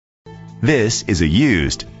This is a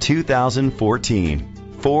used 2014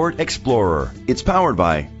 Ford Explorer. It's powered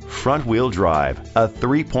by front-wheel drive, a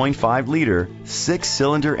 3.5-liter,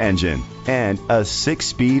 6-cylinder engine, and a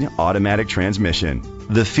 6-speed automatic transmission.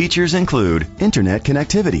 The features include internet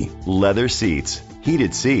connectivity, leather seats,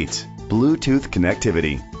 heated seats, Bluetooth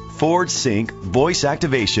connectivity, Ford Sync voice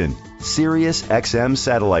activation, Sirius XM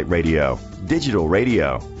satellite radio, digital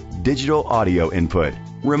audio input,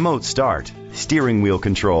 remote start, steering wheel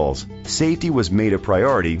controls. Safety was made a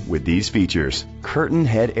priority with these features: curtain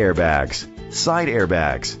head airbags, side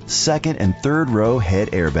airbags, second and third row head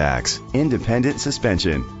airbags, independent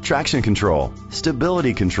suspension, traction control,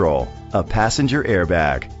 stability control, a passenger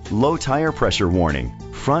airbag, low tire pressure warning,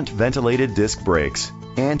 front ventilated disc brakes,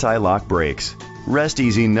 anti-lock brakes. Rest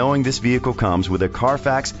easy knowing this vehicle comes with a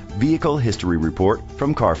Carfax Vehicle History Report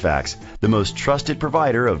from Carfax, the most trusted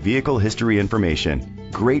provider of vehicle history information.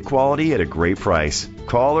 Great quality at a great price.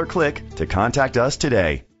 Call or click to contact us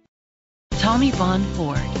today. Tommie Vaughn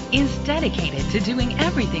Ford is dedicated to doing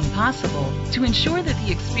everything possible to ensure that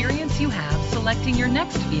the experience you have selecting your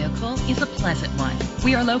next vehicle is a pleasant one.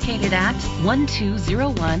 We are located at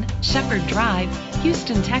 1201 Shepherd Drive,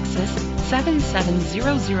 Houston, Texas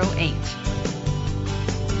 77008.